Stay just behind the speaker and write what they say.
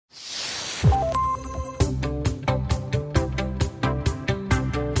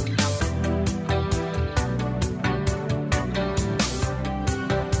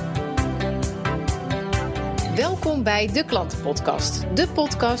Welkom bij De Klantenpodcast. De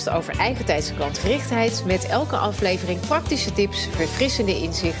podcast over eigentijdse klantgerichtheid met elke aflevering praktische tips, verfrissende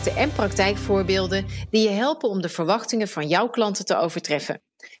inzichten en praktijkvoorbeelden die je helpen om de verwachtingen van jouw klanten te overtreffen.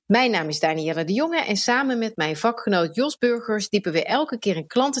 Mijn naam is Danielle de Jonge en samen met mijn vakgenoot Jos Burgers diepen we elke keer een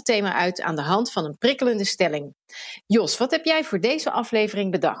klantenthema uit aan de hand van een prikkelende stelling. Jos, wat heb jij voor deze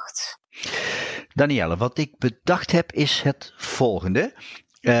aflevering bedacht? Danielle, wat ik bedacht heb is het volgende.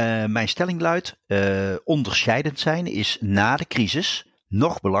 Mijn stelling luidt, onderscheidend zijn is na de crisis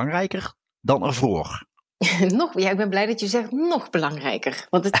nog belangrijker dan ervoor. Ik ben blij dat je zegt nog belangrijker.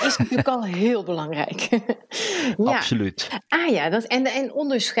 Want het is natuurlijk al heel belangrijk. Ja. Absoluut. En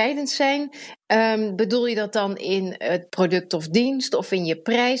onderscheidend zijn, bedoel je dat dan in het product of dienst, of in je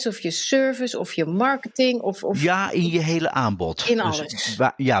prijs, of je service, of je marketing? Of... Ja, in je hele aanbod. In alles. Dus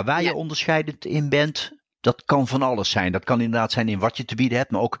waar je onderscheidend in bent, dat kan van alles zijn. Dat kan inderdaad zijn in wat je te bieden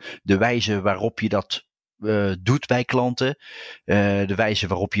hebt, maar ook de wijze waarop je dat doet bij klanten. De wijze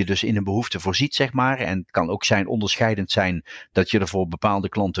waarop je dus in een behoefte voorziet, zeg maar. En het kan ook onderscheidend zijn dat je er voor bepaalde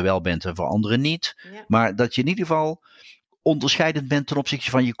klanten wel bent en voor anderen niet. Ja. Maar dat je in ieder geval onderscheidend bent ten opzichte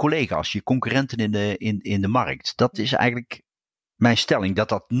van je collega's, je concurrenten in de markt. Dat is eigenlijk mijn stelling,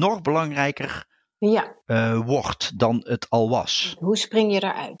 dat nog belangrijker wordt dan het al was. Hoe spring je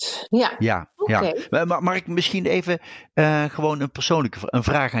daaruit? Ja. Maar mag ik misschien even gewoon een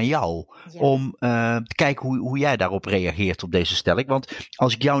vraag aan jou? Ja. Om te kijken hoe jij daarop reageert op deze stelling. Want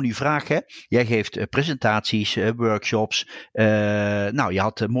als ik jou nu vraag, jij geeft presentaties, workshops. Je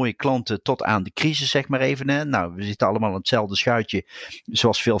had mooie klanten tot aan de crisis, zeg maar even. Hè? Nou, we zitten allemaal aan hetzelfde schuitje.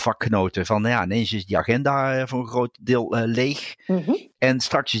 Zoals veel vakgenoten. Van ineens is die agenda voor een groot deel leeg. Mm-hmm. En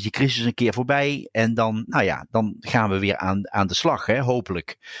straks is die crisis een keer voorbij. En dan gaan we weer aan de slag,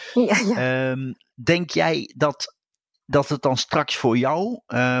 hopelijk. Ja. Denk jij dat het dan straks voor jou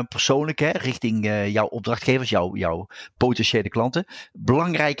persoonlijk, richting jouw opdrachtgevers, jouw potentiële klanten,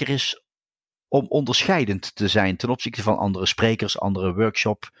 belangrijker is om onderscheidend te zijn ten opzichte van andere sprekers, andere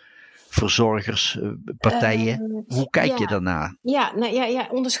workshopverzorgers, partijen? Hoe kijk je daarna?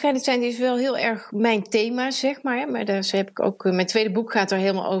 Onderscheidend zijn is wel heel erg mijn thema, zeg maar. Maar daar heb ik ook, mijn tweede boek gaat er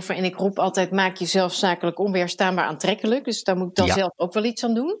helemaal over. En ik roep altijd, maak jezelf zakelijk onweerstaanbaar aantrekkelijk. Dus daar moet ik dan zelf ook wel iets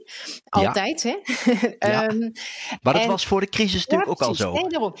aan doen. Altijd, hè. Maar dat was voor de crisis natuurlijk ook al zo.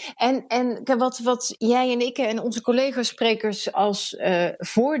 Daarom. En wat jij en ik en onze collega-sprekers als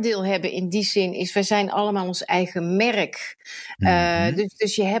voordeel hebben in die zin is, wij zijn allemaal ons eigen merk.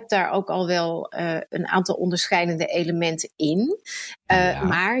 Dus je hebt daar ook al wel een aantal onderscheidende elementen in.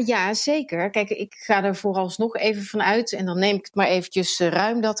 Maar ja, zeker. Kijk, ik ga er vooralsnog even van uit en dan neem ik het maar eventjes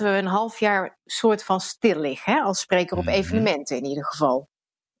ruim dat we een half jaar soort van stil liggen, als spreker op evenementen in ieder geval.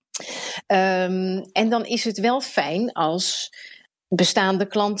 En dan is het wel fijn als bestaande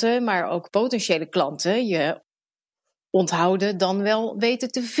klanten, maar ook potentiële klanten je onthouden dan wel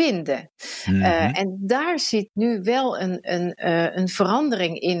weten te vinden. En daar zit nu wel een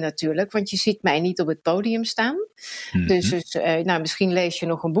verandering in natuurlijk, want je ziet mij niet op het podium staan. Dus misschien lees je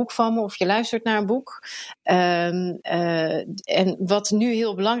nog een boek van me of je luistert naar een boek. En wat nu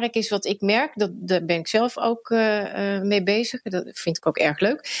heel belangrijk is, wat ik merk, daar ben ik zelf ook mee bezig, dat vind ik ook erg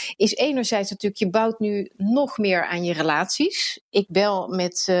leuk, is enerzijds natuurlijk, je bouwt nu nog meer aan je relaties. Ik bel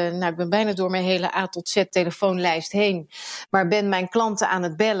met, ik ben bijna door mijn hele A tot Z telefoonlijst heen, maar ben mijn klanten aan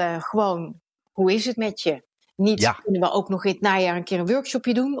het bellen gewoon, hoe is het met je? Kunnen we ook nog in het najaar een keer een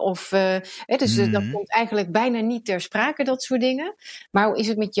workshopje doen? Dat komt eigenlijk bijna niet ter sprake, dat soort dingen. Maar hoe is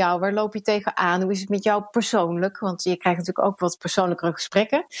het met jou? Waar loop je tegenaan? Hoe is het met jou persoonlijk? Want je krijgt natuurlijk ook wat persoonlijkere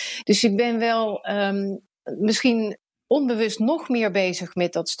gesprekken. Dus ik ben wel misschien onbewust nog meer bezig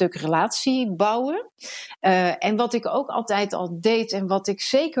met dat stuk relatie bouwen. En wat ik ook altijd al deed en wat ik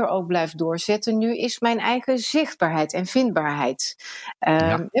zeker ook blijf doorzetten nu, is mijn eigen zichtbaarheid en vindbaarheid.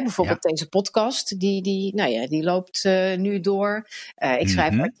 Bijvoorbeeld deze podcast, die loopt nu door. Ik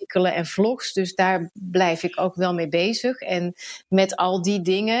schrijf artikelen en vlogs, dus daar blijf ik ook wel mee bezig. En met al die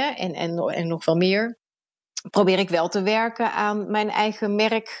dingen en nog wel meer, probeer ik wel te werken aan mijn eigen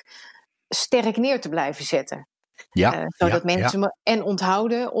merk sterk neer te blijven zetten. Zodat mensen me en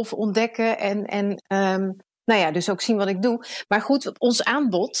onthouden of ontdekken en dus ook zien wat ik doe. Maar goed, ons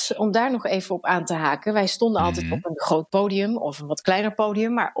aanbod, om daar nog even op aan te haken. Wij stonden altijd op een groot podium of een wat kleiner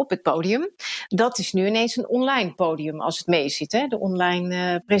podium. Maar op het podium, dat is nu ineens een online podium als het meezit. Hè? De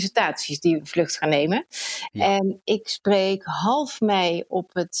online presentaties die we vlucht gaan nemen. Ja. En ik spreek half mei op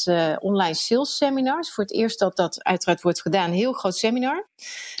het online sales seminar. Voor het eerst dat uiteraard wordt gedaan. Een heel groot seminar.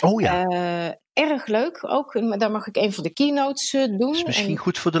 Oh ja. Erg leuk ook. Daar mag ik een van de keynotes doen. Dat is misschien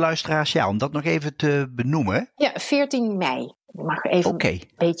goed voor de luisteraars, om dat nog even te benoemen. Ja, 14 mei. Je mag even een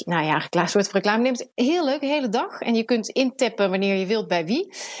beetje, een soort van reclame neemt. Heel leuk, de hele dag. En je kunt intappen wanneer je wilt bij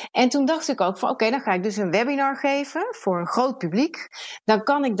wie. En toen dacht ik ook van dan ga ik dus een webinar geven voor een groot publiek. Dan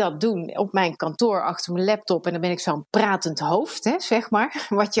kan ik dat doen op mijn kantoor achter mijn laptop. En dan ben ik zo'n pratend hoofd, hè, zeg maar.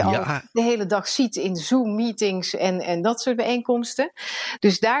 Wat je al de hele dag ziet in Zoom-meetings en dat soort bijeenkomsten.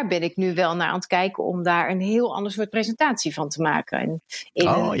 Dus daar ben ik nu wel naar aan het kijken om daar een heel ander soort presentatie van te maken. En in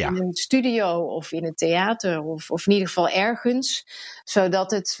een studio of in een theater of in ieder geval ergens.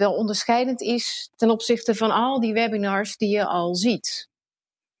 Zodat het wel onderscheidend is ten opzichte van al die webinars die je al ziet.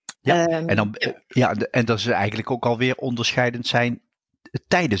 Ja, en dat ze eigenlijk ook alweer onderscheidend zijn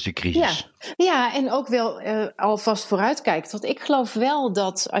tijdens de crisis. Ja, en ook wel alvast vooruitkijkt. Want ik geloof wel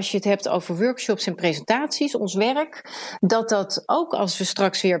dat als je het hebt over workshops en presentaties, ons werk, dat ook als we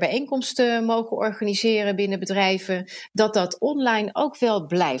straks weer bijeenkomsten mogen organiseren binnen bedrijven, dat online ook wel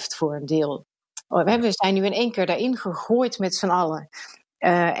blijft voor een deel. We zijn nu in 1 keer daarin gegooid met z'n allen.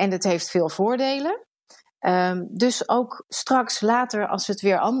 En dat heeft veel voordelen. Dus ook straks later, als het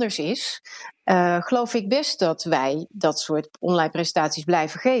weer anders is, geloof ik best dat wij dat soort online presentaties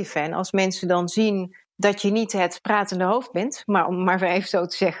blijven geven. En als mensen dan zien dat je niet het pratende hoofd bent, maar om maar even zo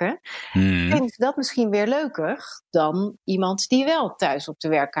te zeggen, vinden ze dat misschien weer leuker dan iemand die wel thuis op de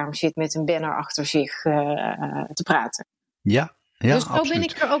werkkamer zit met een banner achter zich te praten. Ja. Ja, dus zo ben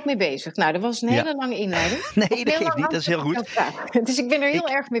ik er ook mee bezig. Nou, dat was een hele lange inleiding. Nee, dat geeft niet, dat is heel goed. Dus ik ben er heel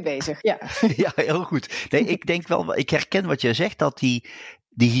erg mee bezig, ja. Ja, heel goed. Nee, ik denk wel, ik herken wat je zegt, dat die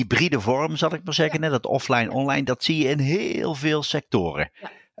hybride vorm, zal ik maar zeggen, dat offline-online, dat zie je in heel veel sectoren.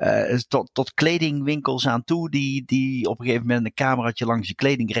 Ja. Tot kledingwinkels aan toe, die op een gegeven moment een cameraatje langs de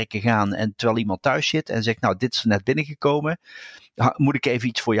kledingrekken gaan en terwijl iemand thuis zit en zegt, nou, dit is er net binnengekomen. Moet ik even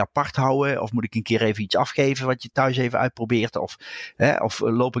iets voor je apart houden? Of moet ik een keer even iets afgeven wat je thuis even uitprobeert? Of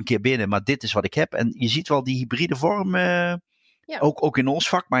loop een keer binnen, maar dit is wat ik heb. En je ziet wel die hybride vorm, ook in ons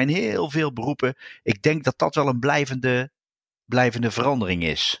vak, maar in heel veel beroepen. Ik denk dat dat wel een blijvende verandering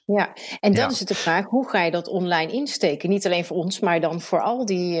is. Ja, en dan is het de vraag, hoe ga je dat online insteken? Niet alleen voor ons, maar dan voor al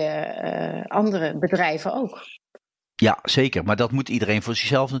die andere bedrijven ook. Ja, zeker. Maar dat moet iedereen voor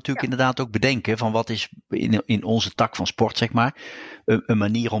zichzelf natuurlijk inderdaad ook bedenken. Van wat is in onze tak van sport, zeg maar, een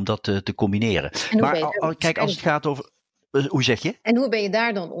manier om dat te combineren. Maar kijk, als het gaat over... Hoe zeg je? En hoe ben je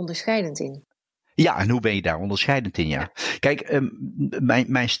daar dan onderscheidend in? Ja, en hoe ben je daar onderscheidend in, ja. Kijk,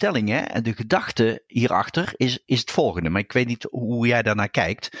 mijn stelling en de gedachte hierachter is het volgende. Maar ik weet niet hoe jij daarnaar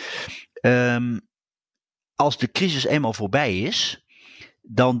kijkt. Als de crisis eenmaal voorbij is,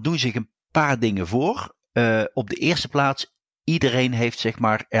 dan doen zich een paar dingen voor. Op de eerste plaats, iedereen heeft zeg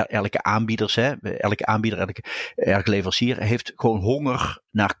maar, elke aanbieder, elke leverancier heeft gewoon honger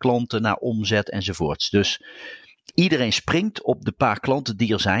naar klanten, naar omzet enzovoorts. Dus iedereen springt op de paar klanten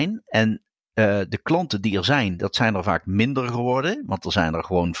die er zijn. En de klanten die er zijn, dat zijn er vaak minder geworden. Want er zijn er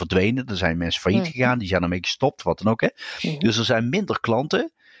gewoon verdwenen. Er zijn mensen failliet gegaan, die zijn ermee gestopt, wat dan ook. Hè. Dus er zijn minder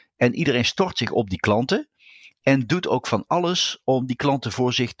klanten. En iedereen stort zich op die klanten. En doet ook van alles om die klanten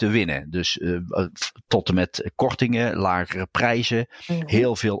voor zich te winnen. Dus tot en met kortingen, lagere prijzen.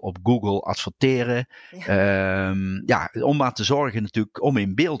 Heel veel op Google adverteren. Om maar te zorgen natuurlijk om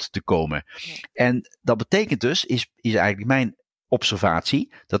in beeld te komen. Ja. En dat betekent dus, is eigenlijk mijn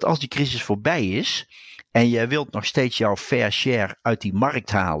observatie, dat als die crisis voorbij is en je wilt nog steeds jouw fair share uit die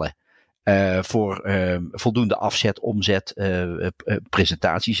markt halen voor voldoende afzet, omzet,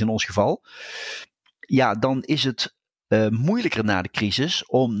 presentaties in ons geval. Ja, dan is het moeilijker na de crisis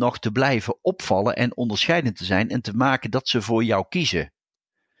om nog te blijven opvallen en onderscheidend te zijn en te maken dat ze voor jou kiezen.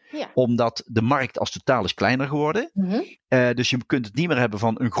 Ja. Omdat de markt als totaal is kleiner geworden. Dus je kunt het niet meer hebben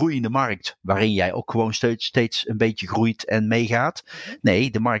van een groeiende markt waarin jij ook gewoon steeds een beetje groeit en meegaat.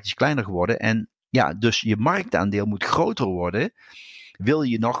 Nee, de markt is kleiner geworden en ja, dus je marktaandeel moet groter worden. Wil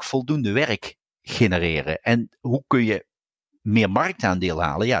je nog voldoende werk genereren? En hoe kun je meer marktaandeel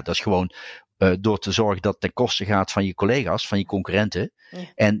halen? Ja, dat is gewoon door te zorgen dat het ten koste gaat van je collega's, van je concurrenten. Ja.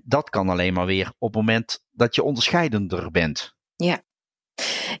 En dat kan alleen maar weer op het moment dat je onderscheidender bent. Ja.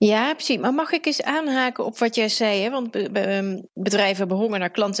 Ja, precies. Maar mag ik eens aanhaken op wat jij zei? Hè? Want bedrijven hebben honger naar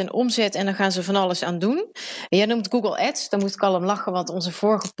klant en omzet en dan gaan ze van alles aan doen. En jij noemt Google Ads. Dan moet ik al om lachen, want onze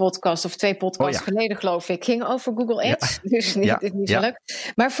vorige podcast of 2 podcasts geleden geloof ik ging over Google Ads. Ja. Dus niet zo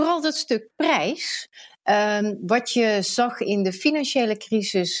leuk. Maar vooral dat stuk prijs. Wat je zag in de financiële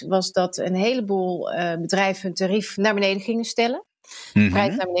crisis was dat een heleboel bedrijven hun tarief naar beneden gingen stellen.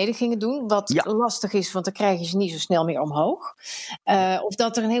 Prijs naar beneden gingen doen. Wat lastig is, want dan krijgen ze niet zo snel meer omhoog. Of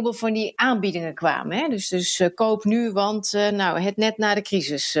dat er een heleboel van die aanbiedingen kwamen. Hè? Dus koop nu, want het net na de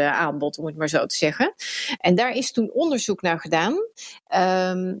crisis aanbod, om het maar zo te zeggen. En daar is toen onderzoek naar gedaan.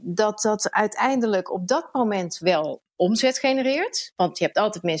 Dat uiteindelijk op dat moment wel omzet genereert. Want je hebt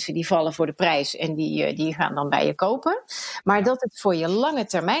altijd mensen die vallen voor de prijs en die gaan dan bij je kopen. Maar dat het voor je lange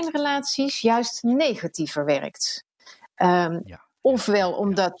termijn relaties juist negatiever werkt. Ofwel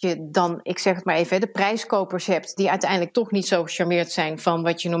omdat je dan, ik zeg het maar even, de prijskopers hebt die uiteindelijk toch niet zo gecharmeerd zijn van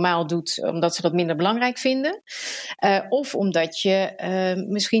wat je normaal doet, omdat ze dat minder belangrijk vinden. Of omdat je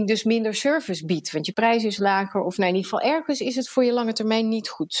misschien dus minder service biedt, want je prijs is lager. Of in ieder geval ergens is het voor je lange termijn niet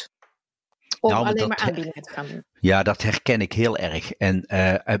goed om alleen maar aanbiedingen te gaan doen. Ja, dat herken ik heel erg. En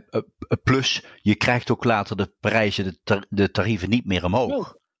plus, je krijgt ook later de prijzen, de tarieven niet meer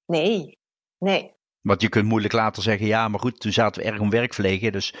omhoog. Nee. Want je kunt moeilijk later zeggen, ja, maar goed, toen zaten we erg om werk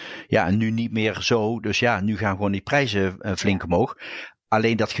verlegen. Dus ja, en nu niet meer zo. Dus ja, nu gaan gewoon die prijzen flink omhoog.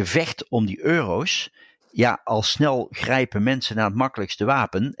 Alleen dat gevecht om die euro's, ja, al snel grijpen mensen naar het makkelijkste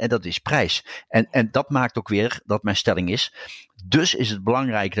wapen. En dat is prijs. En dat maakt ook weer dat mijn stelling is. Dus is het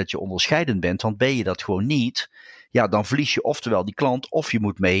belangrijk dat je onderscheidend bent. Want ben je dat gewoon niet, ja, dan verlies je oftewel die klant of je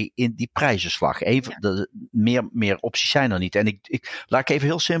moet mee in die prijzenslag. Meer opties zijn er niet. En laat ik even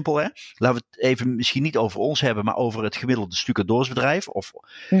heel simpel, hè. Laten we het even misschien niet over ons hebben, maar over het gemiddelde stucadoorsbedrijf of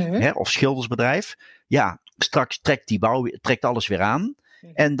schildersbedrijf. Ja, straks trekt alles weer aan.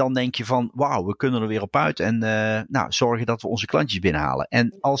 En dan denk je van, wauw, we kunnen er weer op uit. En zorgen dat we onze klantjes binnenhalen.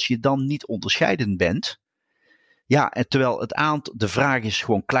 En als je dan niet onderscheidend bent, ja, en terwijl de vraag is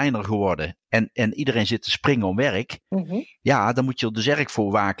gewoon kleiner geworden en iedereen zit te springen om werk. Ja, dan moet je er dus erg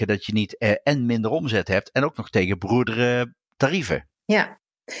voor waken dat je niet en minder omzet hebt en ook nog tegen broedere tarieven. Ja,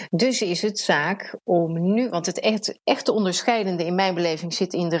 dus is het zaak om nu, want het echte onderscheidende in mijn beleving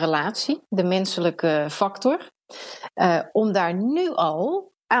zit in de relatie, de menselijke factor, om daar nu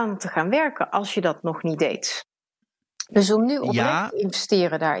al aan te gaan werken als je dat nog niet deed. Dus om nu oprecht te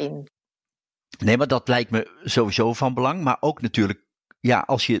investeren daarin. Nee, maar dat lijkt me sowieso van belang. Maar ook natuurlijk, ja,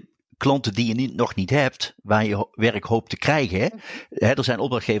 als je klanten die je nog niet hebt, waar je werk hoopt te krijgen. Er zijn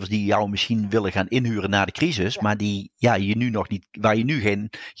opdrachtgevers die jou misschien willen gaan inhuren na de crisis, maar die je nu nog niet, waar je nu geen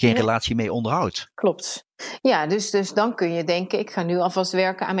relatie mee onderhoudt. Klopt. Ja, dus dan kun je denken, ik ga nu alvast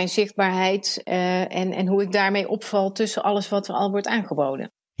werken aan mijn zichtbaarheid en hoe ik daarmee opval tussen alles wat er al wordt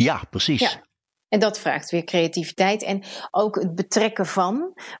aangeboden. Ja, precies. Ja. En dat vraagt weer creativiteit en ook het betrekken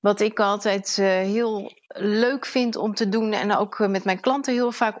van. Wat ik altijd heel leuk vind om te doen en ook met mijn klanten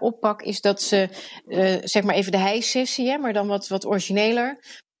heel vaak oppak, is dat ze, zeg maar even de hijsessie, maar dan wat origineler,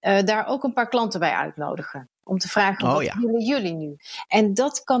 daar ook een paar klanten bij uitnodigen. Om te vragen, wat willen jullie nu? En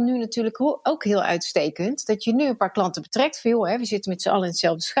dat kan nu natuurlijk ook heel uitstekend. Dat je nu een paar klanten betrekt. Van, we zitten met z'n allen in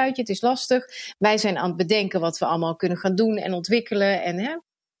hetzelfde schuitje, het is lastig. Wij zijn aan het bedenken wat we allemaal kunnen gaan doen en ontwikkelen.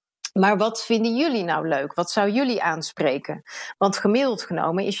 Maar wat vinden jullie nou leuk? Wat zou jullie aanspreken? Want gemiddeld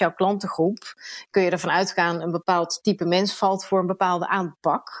genomen is jouw klantengroep, kun je ervan uitgaan, een bepaald type mens valt voor een bepaalde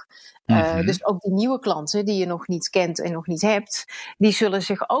aanpak. Dus ook die nieuwe klanten die je nog niet kent en nog niet hebt, die zullen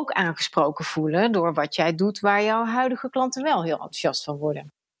zich ook aangesproken voelen door wat jij doet, waar jouw huidige klanten wel heel enthousiast van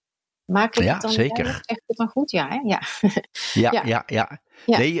worden. Maak ik het dan zeker. Zeg ik het dan goed? Ja, hè? Ja.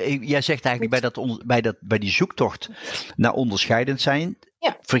 Nee, jij zegt eigenlijk bij die zoektocht naar onderscheidend zijn,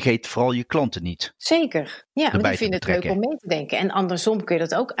 vergeet vooral je klanten niet. Zeker. Ja, maar die vinden het leuk om mee te denken. En andersom kun je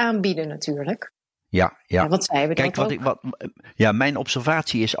dat ook aanbieden natuurlijk. Ja. Wat zeiden we Kijk, mijn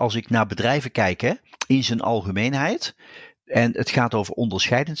observatie is als ik naar bedrijven kijk, in zijn algemeenheid, en het gaat over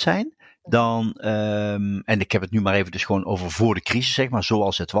onderscheidend zijn, dan, en ik heb het nu maar even dus gewoon over voor de crisis, zeg maar,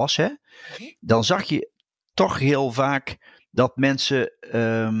 zoals het was, dan zag je toch heel vaak dat mensen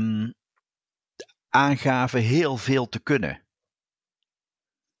aangaven heel veel te kunnen.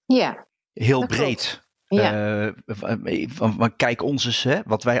 Ja. Heel breed. Kijk ons eens,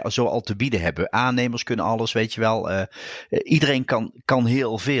 wat wij zo al te bieden hebben. Aannemers kunnen alles, weet je wel. Iedereen kan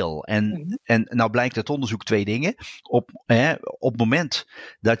heel veel. En nou blijkt uit onderzoek 2 dingen. Op het moment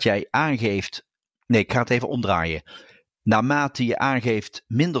dat jij aangeeft, nee, ik ga het even omdraaien. Naarmate je aangeeft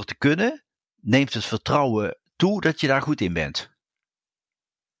minder te kunnen, neemt het vertrouwen toe dat je daar goed in bent.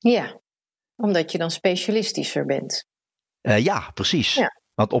 Ja, omdat je dan specialistischer bent. Ja, precies. Ja.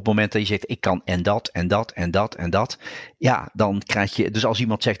 Want op het moment dat je zegt, ik kan en dat, en dat, en dat, en dat. Ja, dan krijg je, dus als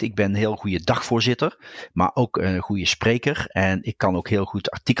iemand zegt, ik ben een heel goede dagvoorzitter, maar ook een goede spreker. En ik kan ook heel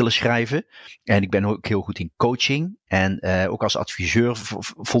goed artikelen schrijven. En ik ben ook heel goed in coaching. En ook als adviseur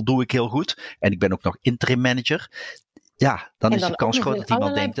voldoe ik heel goed. En ik ben ook nog interim manager. Ja, dan is de kans groot dat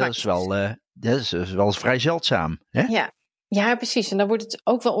iemand denkt, dat is wel vrij zeldzaam. Hè? Ja, precies. En dan wordt het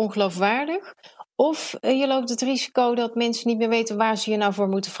ook wel ongeloofwaardig. Of je loopt het risico dat mensen niet meer weten waar ze je nou voor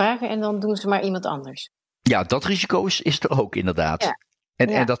moeten vragen en dan doen ze maar iemand anders. Ja, dat risico is er ook inderdaad.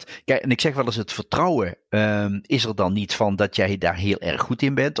 En ik zeg wel eens, het vertrouwen is er dan niet van dat jij daar heel erg goed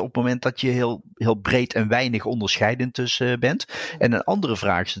in bent op het moment dat je heel, heel breed en weinig onderscheidend tussen bent. En een andere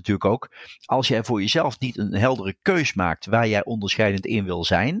vraag is natuurlijk ook, als jij voor jezelf niet een heldere keus maakt waar jij onderscheidend in wil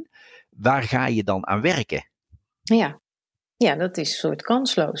zijn, waar ga je dan aan werken? Ja, dat is een soort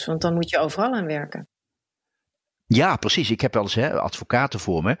kansloos, want dan moet je overal aan werken. Ja, precies. Ik heb wel eens advocaten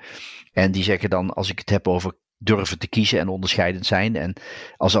voor me en die zeggen dan, als ik het heb over durven te kiezen en onderscheidend zijn. En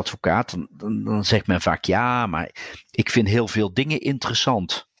als advocaat, dan zegt men vaak ja, maar ik vind heel veel dingen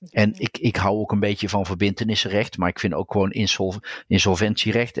interessant. En ik hou ook een beetje van verbintenissenrecht, maar ik vind ook gewoon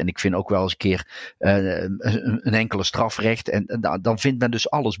insolventierecht. En ik vind ook wel eens een keer een enkele strafrecht. En dan vindt men dus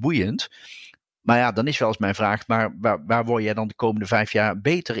alles boeiend. Maar ja, dan is wel eens mijn vraag, maar waar word jij dan de komende 5 jaar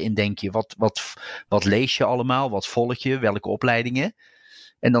beter in, denk je? Wat lees je allemaal? Wat volg je? Welke opleidingen?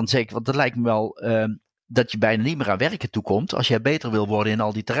 En dan zeg ik, want dat lijkt me wel dat je bijna niet meer aan werken toekomt als jij beter wil worden in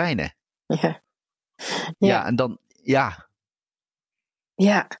al die terreinen. Ja, en dan, ja.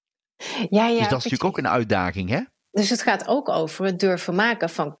 Ja. Dus dat is natuurlijk ook een uitdaging, hè? Dus het gaat ook over het durven maken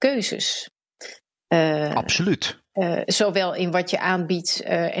van keuzes. Absoluut. Zowel in wat je aanbiedt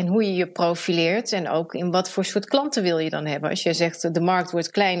en hoe je je profileert. En ook in wat voor soort klanten wil je dan hebben. Als je zegt de markt wordt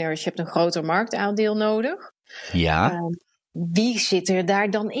kleiner, dus je hebt een groter marktaandeel nodig. Ja. Wie zit er daar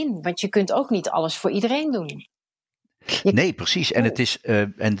dan in? Want je kunt ook niet alles voor iedereen doen. Nee, precies. En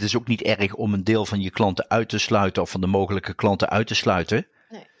het is ook niet erg om een deel van je klanten uit te sluiten of van de mogelijke klanten uit te sluiten.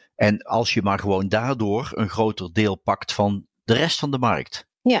 Nee. En als je maar gewoon daardoor een groter deel pakt van de rest van de markt.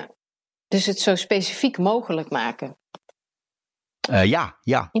 Ja, dus het zo specifiek mogelijk maken. Ja.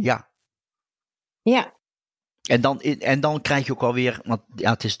 En dan krijg je ook alweer, want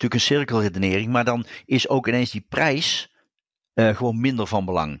ja, het is natuurlijk een cirkelredenering, maar dan is ook ineens die prijs gewoon minder van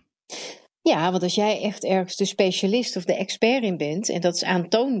belang. Ja, want als jij echt ergens de specialist of de expert in bent, en dat is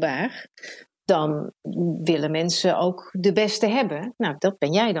aantoonbaar, dan willen mensen ook de beste hebben. Nou, dat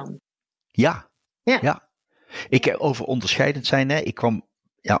ben jij dan. Ja. Over onderscheidend zijn, hè. Ik kwam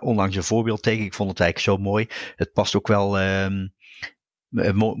onlangs een voorbeeld tegen. Ik vond het eigenlijk zo mooi. Het past ook wel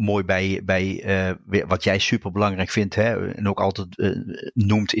mooi bij wat jij super belangrijk vindt, hè, en ook altijd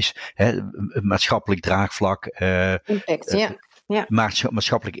noemt, is maatschappelijk draagvlak. Impact,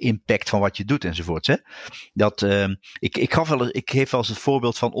 maatschappelijke impact van wat je doet enzovoort. Hè? Ik geef wel eens het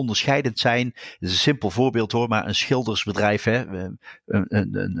voorbeeld van onderscheidend zijn. Het is een simpel voorbeeld hoor, maar een schildersbedrijf,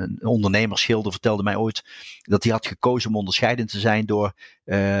 een ondernemerschilder vertelde mij ooit dat hij had gekozen om onderscheidend te zijn door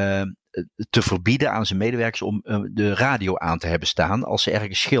te verbieden aan zijn medewerkers om de radio aan te hebben staan als ze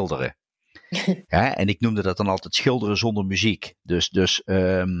ergens schilderen. Ja, en ik noemde dat dan altijd schilderen zonder muziek. Dus die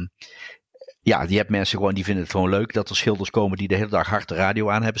hebt mensen gewoon, die vinden het gewoon leuk dat er schilders komen die de hele dag hard de radio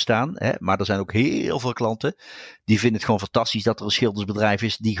aan hebben staan. Hè? Maar er zijn ook heel veel klanten die vinden het gewoon fantastisch dat er een schildersbedrijf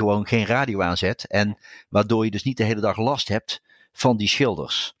is die gewoon geen radio aanzet. En waardoor je dus niet de hele dag last hebt van die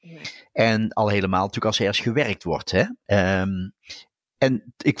schilders. Ja. En al helemaal natuurlijk als er ergens gewerkt wordt. Hè?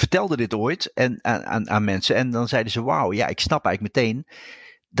 En ik vertelde dit ooit aan mensen en dan zeiden ze, wauw, ja, ik snap eigenlijk meteen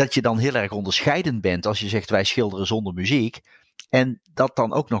dat je dan heel erg onderscheidend bent als je zegt wij schilderen zonder muziek. En dat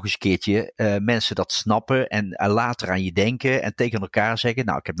dan ook nog eens een keertje mensen dat snappen en later aan je denken en tegen elkaar zeggen,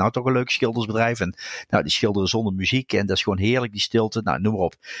 nou, ik heb nou toch een leuk schildersbedrijf en nou, die schilderen zonder muziek en dat is gewoon heerlijk, die stilte, nou, noem maar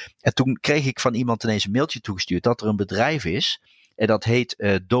op. En toen kreeg ik van iemand ineens een mailtje toegestuurd dat er een bedrijf is en dat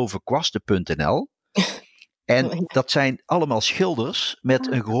heet dovekwasten.nl. En dat zijn allemaal schilders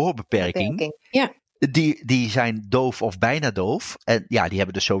met een gehoorbeperking. Ja. Die zijn doof of bijna doof. En ja, die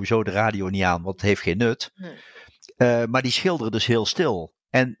hebben dus sowieso de radio niet aan, want het heeft geen nut. Maar die schilderen dus heel stil.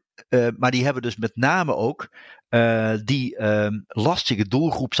 Maar die hebben dus met name ook die lastige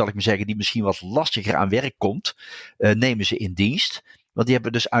doelgroep, zal ik maar zeggen, die misschien wat lastiger aan werk komt, nemen ze in dienst. Want die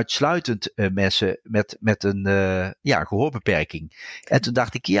hebben dus uitsluitend mensen met een gehoorbeperking. En toen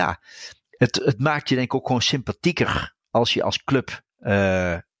dacht ik, ja, het maakt je denk ik ook gewoon sympathieker als je als club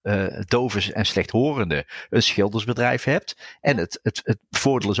doven en slechthorenden een schildersbedrijf hebt. En het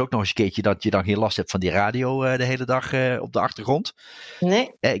voordeel is ook nog eens een keertje dat je dan geen last hebt van die radio de hele dag op de achtergrond.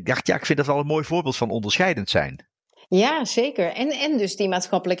 Nee. Ik dacht, ja, ik vind dat wel een mooi voorbeeld van onderscheidend zijn. Ja, zeker. En dus die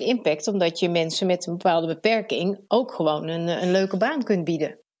maatschappelijke impact, omdat je mensen met een bepaalde beperking ook gewoon een leuke baan kunt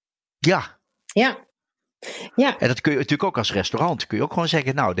bieden. Ja. Ja. En dat kun je natuurlijk ook als restaurant. Kun je ook gewoon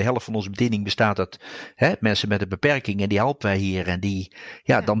zeggen, nou, de helft van onze bediening bestaat uit mensen met een beperking en die helpen wij hier. En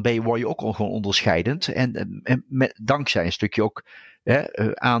dan word je ook gewoon onderscheidend. En dankzij een stukje ook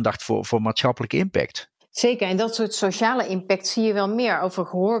aandacht voor maatschappelijke impact. Zeker, en dat soort sociale impact zie je wel meer. Over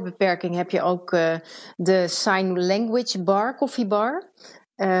gehoorbeperking heb je ook de Sign Language Bar, koffiebar.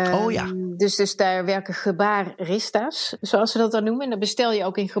 Dus daar werken gebaarista's, zoals ze dat dan noemen. En dan bestel je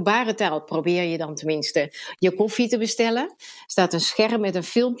ook in gebarentaal. Probeer je dan tenminste je koffie te bestellen. Er staat een scherm met een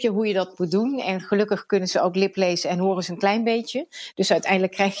filmpje hoe je dat moet doen. En gelukkig kunnen ze ook liplezen en horen ze een klein beetje. Dus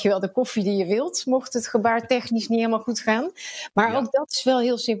uiteindelijk krijg je wel de koffie die je wilt, mocht het gebaar technisch niet helemaal goed gaan. Maar ook dat is wel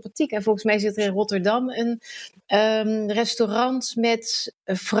heel sympathiek. En volgens mij zit er in Rotterdam een restaurant met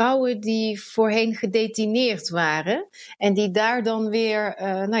vrouwen die voorheen gedetineerd waren. En die daar dan weer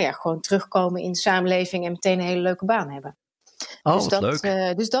gewoon terugkomen in de samenleving en meteen een hele leuke baan hebben. Dus dat leuk.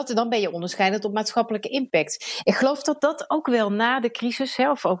 Dan ben je onderscheidend op maatschappelijke impact. Ik geloof dat dat ook wel na de crisis,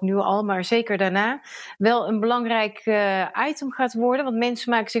 of ook nu al, maar zeker daarna, wel een belangrijk item gaat worden. Want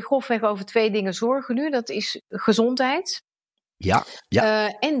mensen maken zich grofweg over 2 dingen zorgen nu. Dat is gezondheid. Ja.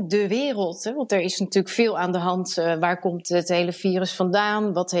 En de wereld. Hè? Want er is natuurlijk veel aan de hand. Waar komt het hele virus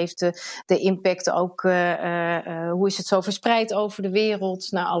vandaan? Wat heeft de impact ook? Hoe is het zo verspreid over de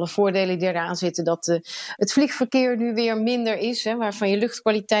wereld? Nou, alle voordelen die eraan zitten. Dat het vliegverkeer nu weer minder is. Hè? Waarvan je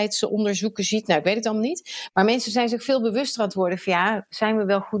luchtkwaliteitsonderzoeken ziet. Nou, ik weet het allemaal niet. Maar mensen zijn zich veel bewuster aan het worden van zijn we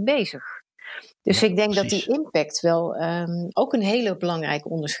wel goed bezig? Dus ik denk precies. Dat die impact wel ook een hele belangrijke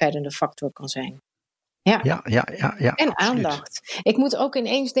onderscheidende factor kan zijn. Ja. En aandacht. Absoluut. Ik moet ook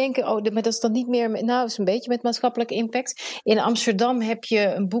ineens denken, maar dat is dan niet meer, dat is een beetje met maatschappelijke impact. In Amsterdam heb je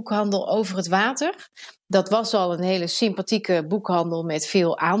een boekhandel over het water. Dat was al een hele sympathieke boekhandel met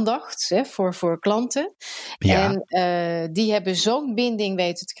veel aandacht voor klanten. Ja. En die hebben zo'n binding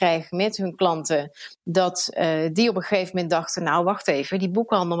weten te krijgen met hun klanten, dat die op een gegeven moment dachten, nou wacht even, die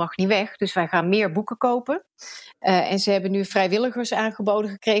boekhandel mag niet weg, dus wij gaan meer boeken kopen. En ze hebben nu vrijwilligers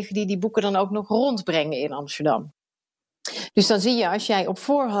aangeboden gekregen die boeken dan ook nog rondbrengen in Amsterdam. Dus dan zie je, als jij op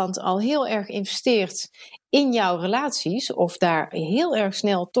voorhand al heel erg investeert in jouw relaties, of daar heel erg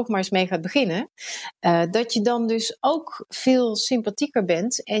snel toch maar eens mee gaat beginnen, dat je dan dus ook veel sympathieker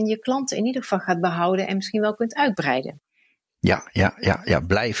bent en je klanten in ieder geval gaat behouden en misschien wel kunt uitbreiden. Ja,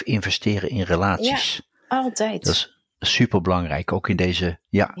 blijf investeren in relaties. Ja, altijd. Dat is superbelangrijk, ook in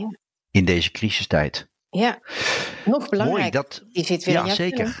deze crisistijd. Ja, nog belangrijk. Mooi, die zit weer in jouw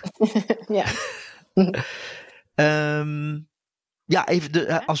zeker.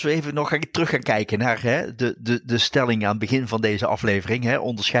 Als we even nog terug gaan kijken naar de stelling aan het begin van deze aflevering.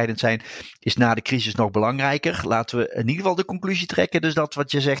 Onderscheidend zijn is na de crisis nog belangrijker. Laten we in ieder geval de conclusie trekken. Dus dat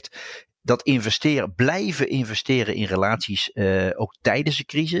wat je zegt, dat blijven investeren in relaties ook tijdens de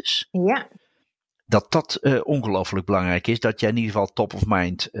crisis. Ja. Dat ongelooflijk belangrijk is. Dat jij in ieder geval top of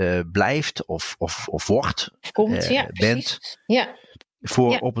mind blijft of wordt. Bent. Ja.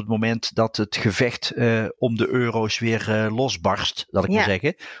 Op het moment dat het gevecht om de euro's weer losbarst, laat ik maar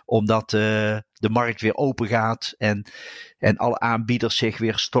zeggen. Omdat de markt weer open gaat en alle aanbieders zich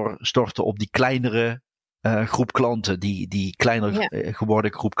weer storten op die kleinere groep klanten. Die kleiner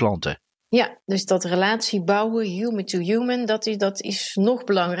geworden groep klanten. Ja, dus dat relatie bouwen, human to human, dat is nog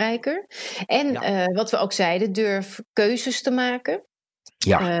belangrijker. En wat we ook zeiden, durf keuzes te maken.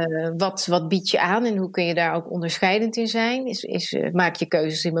 Ja. Wat bied je aan en hoe kun je daar ook onderscheidend in zijn? Maak je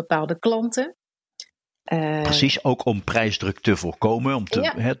keuzes in bepaalde klanten. Precies, ook om prijsdruk te voorkomen. Om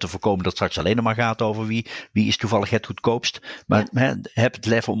te voorkomen dat het straks alleen maar gaat over wie is toevallig het goedkoopst. Maar heb het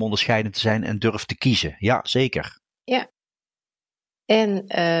lef om onderscheidend te zijn en durf te kiezen. Ja, zeker. Ja.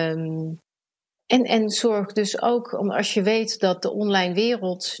 En zorg dus ook, als je weet dat de online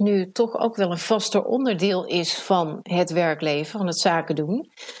wereld nu toch ook wel een vaster onderdeel is van het werkleven, van het zaken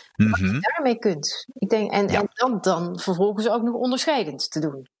doen, wat je daarmee kunt. Ik denk, en dan vervolgens ook nog onderscheidend te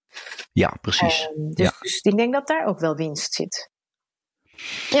doen. Ja, precies. Dus ik denk dat daar ook wel winst zit.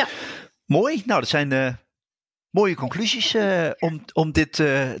 Ja. Mooi. Nou, dat zijn mooie conclusies om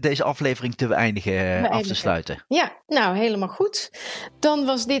deze aflevering te beëindigen, af te sluiten. Ja, nou helemaal goed. Dan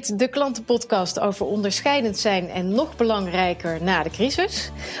was dit de klantenpodcast over onderscheidend zijn en nog belangrijker na de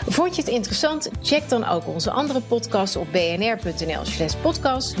crisis. Vond je het interessant? Check dan ook onze andere podcast op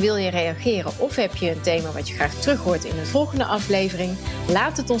bnr.nl/podcast. Wil je reageren of heb je een thema wat je graag terug hoort in een volgende aflevering?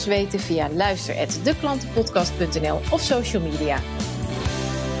 Laat het ons weten via luister@deklantenpodcast.nl of social media.